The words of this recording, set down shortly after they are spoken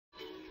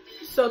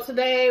So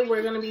today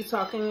we're going to be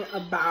talking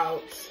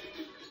about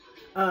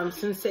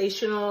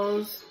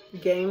Sensational's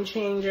Game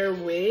Changer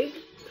wig.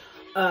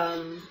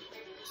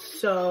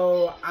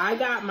 So I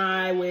got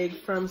my wig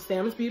from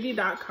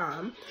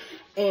samsbeauty.com,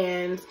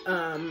 and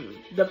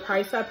the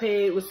price I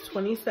paid was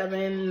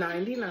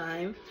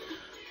 $27.99,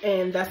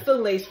 and that's the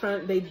lace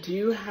front. They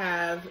do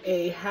have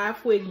a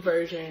half wig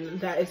version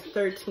that is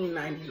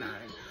 $13.99,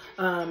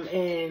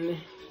 and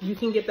you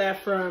can get that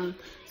from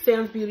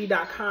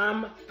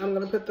samsbeauty.com. I'm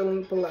gonna put the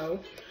link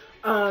below.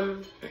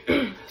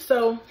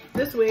 So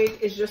this wig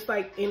is just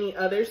like any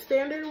other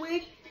standard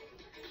wig.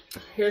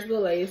 Here's the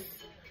lace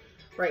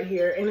right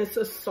here, and it's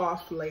a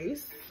soft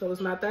lace, so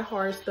it's not that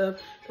hard stuff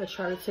that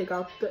try to take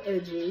out the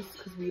edges,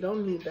 because we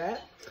don't need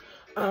that.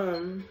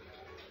 And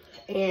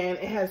it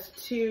has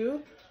 2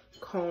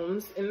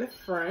 combs in the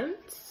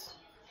front,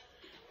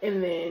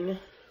 and then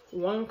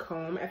 1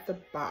 comb at the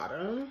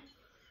bottom,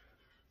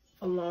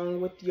 along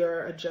with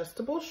your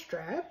adjustable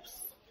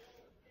straps.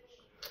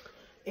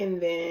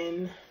 And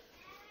then,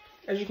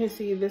 as you can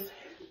see, this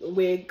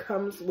wig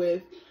comes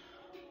with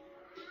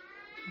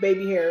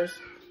baby hairs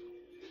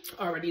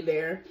already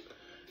there.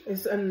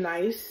 It's a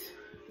nice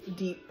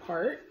deep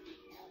part,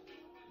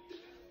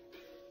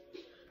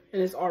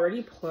 and it's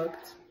already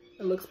plucked.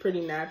 It looks pretty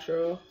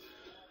natural.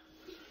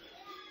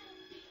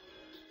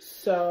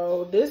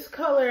 So this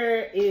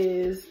color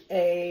is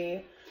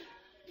a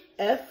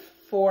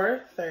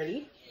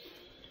F430.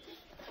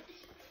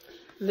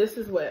 This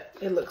is what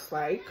it looks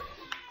like.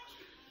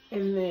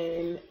 And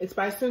then it's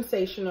by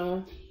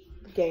Sensational,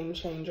 Game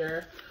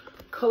Changer.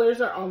 Colors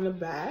are on the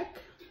back.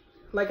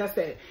 Like I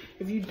said,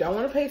 if you don't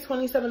want to pay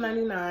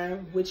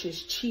 $27.99, which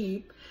is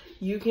cheap,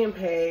 you can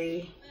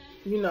pay,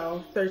 you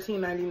know,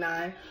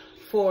 $13.99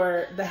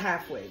 for the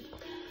half wig.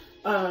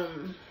 I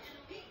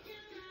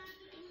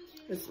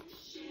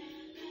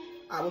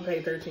would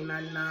pay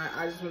 $13.99.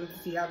 I just wanted to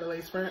see how the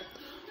lace front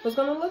was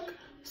gonna look.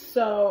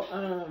 So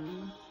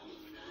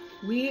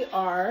we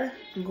are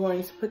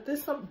going to put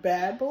this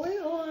bad boy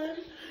on,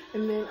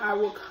 and then I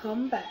will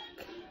come back.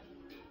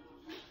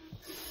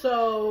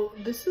 So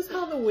this is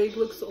how the wig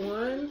looks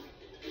on.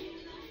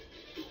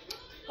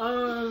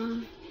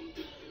 All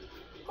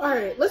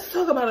right, let's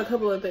talk about a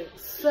couple of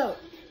things. So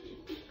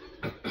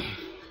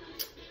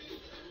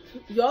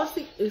y'all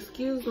see,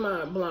 excuse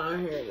my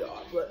blonde hair,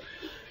 y'all, but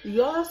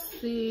y'all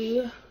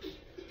see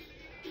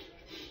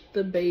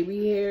the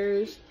baby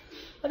hairs.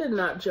 I did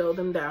not gel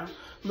them down,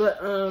 but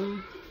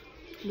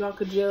y'all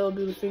could gel,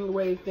 do the finger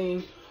wave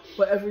thing,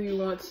 whatever you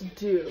want to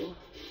do.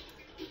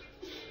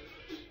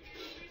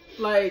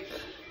 Like,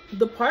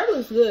 the part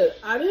looks good.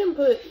 I didn't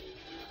put,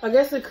 I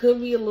guess it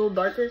could be a little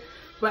darker,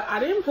 but I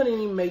didn't put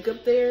any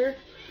makeup there.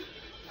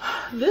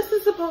 This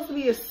is supposed to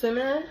be a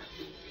center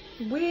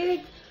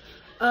wig.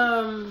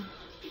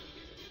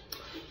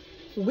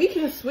 We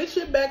can switch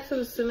it back to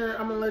the center.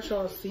 I'm gonna let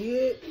y'all see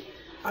it.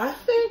 I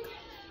think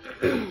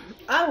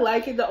I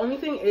like it. The only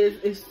thing is,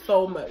 it's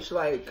so much.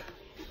 Like,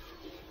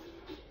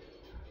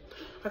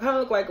 I kind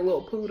of look like a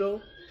little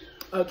poodle,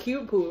 a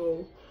cute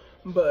poodle,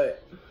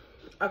 but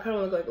I kind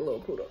of look like a little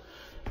poodle.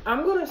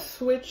 I'm gonna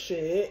switch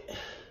it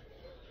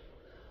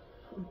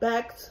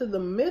back to the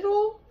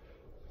middle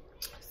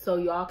so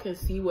y'all can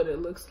see what it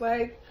looks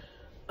like.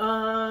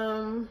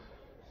 Oh,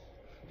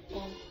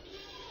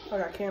 I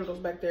got candles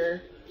back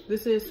there.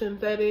 This is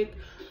synthetic.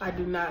 I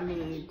do not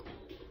need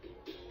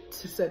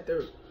to set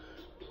the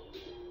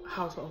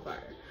house on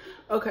fire.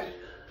 Okay,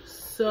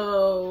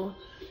 so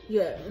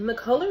yeah, and the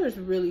color is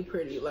really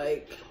pretty.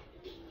 Like,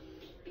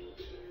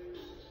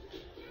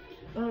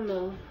 I don't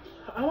know,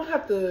 I don't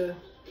have to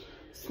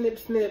snip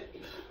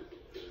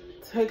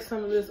take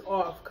some of this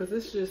off, because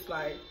it's just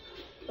like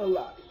a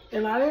lot.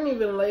 And I didn't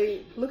even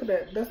look at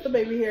that, that's the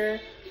baby hair.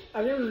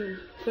 I didn't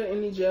put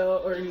any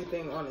gel or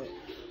anything on it.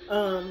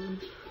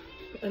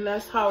 And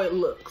that's how it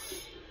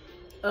looks.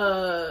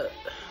 As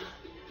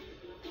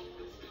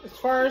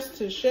far as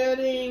to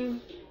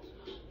shedding,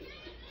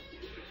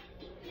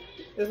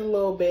 there's a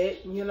little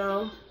bit, you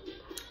know,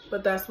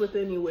 but that's with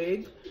any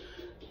wig.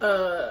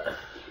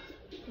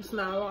 It's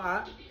not a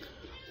lot.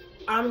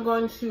 I'm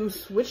going to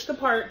switch the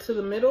part to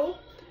the middle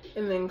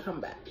and then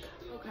come back.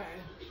 Okay,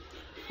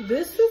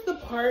 this is the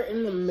part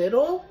in the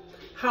middle,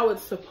 how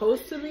it's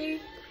supposed to be.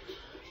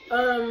 I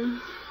don't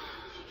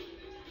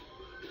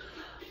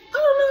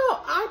know,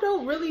 I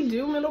don't really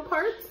do middle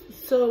parts,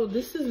 so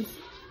this is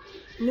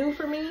new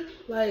for me.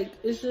 Like,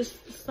 it's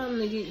just something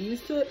to get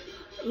used to it.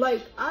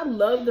 Like, I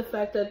love the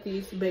fact that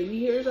these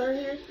baby hairs are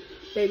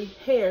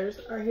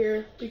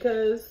here,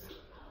 because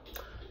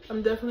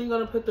I'm definitely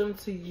gonna put them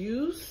to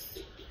use.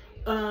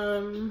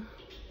 I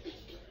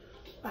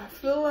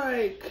feel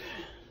like,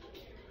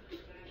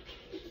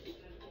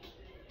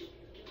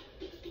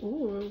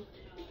 ooh,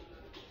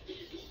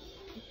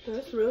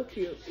 that's real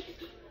cute.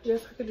 I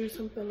guess I could do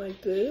something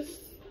like this.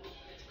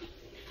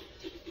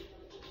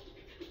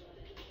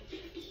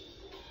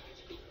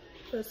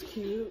 That's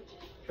cute.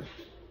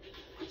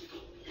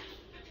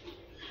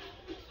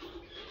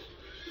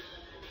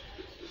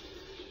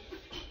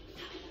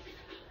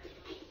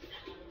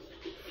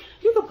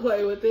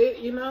 play with it,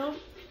 you know.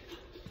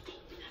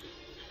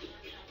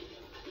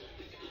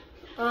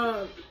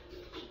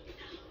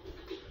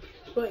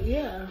 But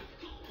yeah,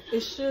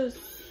 it's just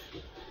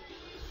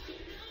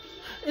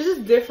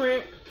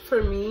different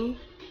for me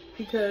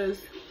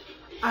because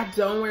I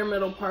don't wear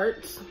middle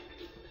parts,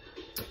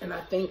 and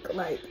I think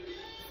like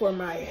for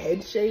my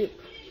head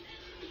shape,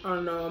 I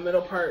don't know, a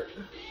middle part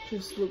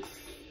just looks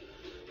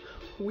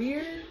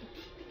weird.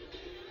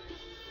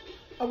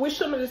 I wish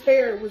some of this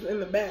hair was in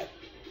the back.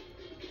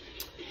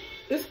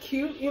 It's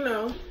cute, you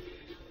know.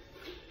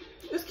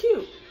 It's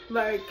cute.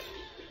 Like,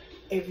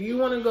 if you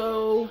want to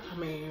go, I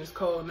mean, it's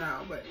cold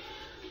now, but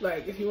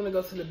like if you want to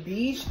go to the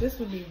beach, this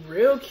would be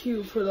real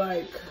cute for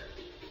like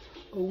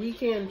a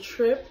weekend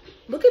trip.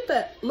 Look at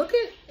that. Look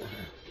at,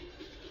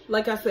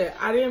 like I said,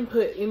 I didn't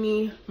put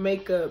any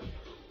makeup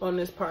on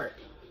this part.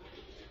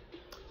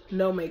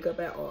 No makeup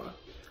at all.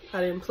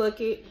 I didn't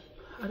pluck it.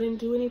 I didn't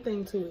do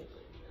anything to it.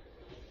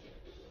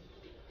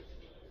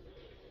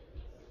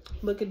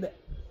 Look at that.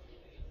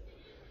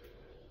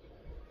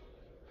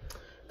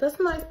 That's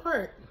a nice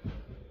part.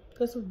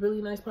 That's a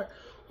really nice part.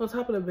 On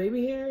top of the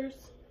baby hairs,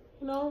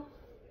 you know?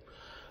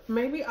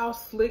 Maybe I'll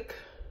slick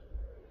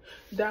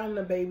down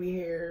the baby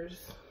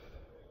hairs.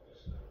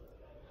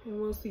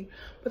 And we'll see.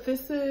 But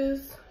this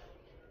is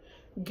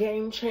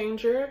Game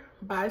Changer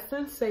by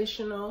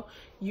Sensational.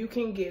 You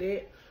can get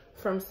it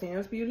from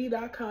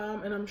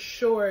samsbeauty.com, and I'm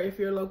sure if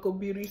your local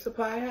beauty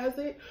supply has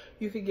it,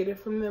 you could get it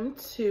from them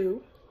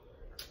too.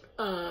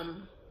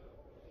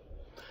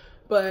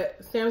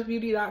 But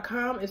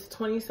samsbeauty.com is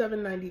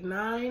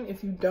 $27.99.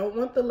 If you don't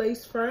want the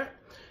lace front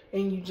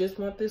and you just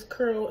want this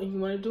curl and you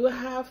want to do a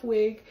half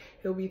wig,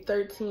 it'll be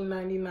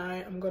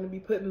 $13.99. I'm going to be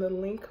putting the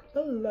link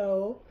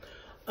below.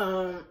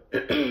 I'll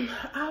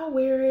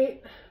wear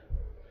it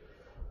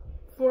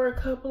for a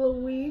couple of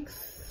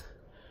weeks,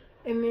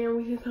 and then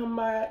we can come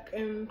back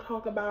and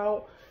talk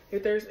about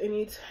if there's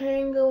any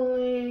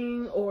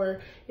tangling or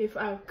if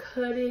I've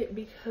cut it,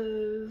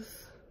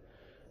 because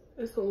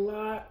it's a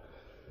lot.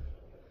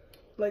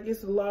 Like,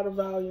 it's a lot of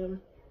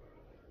volume.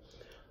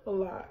 A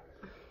lot.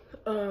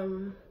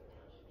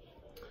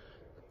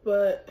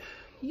 But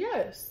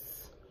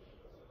yes.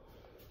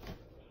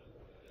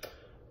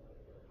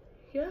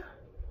 Yeah,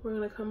 we're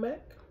gonna come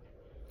back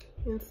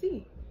and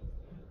see.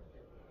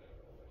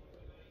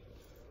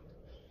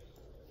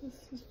 This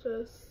is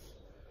just,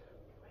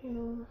 you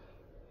know,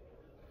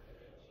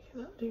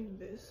 can I do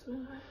this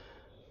one?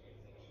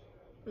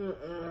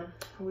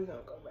 We're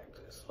gonna go back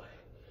this way.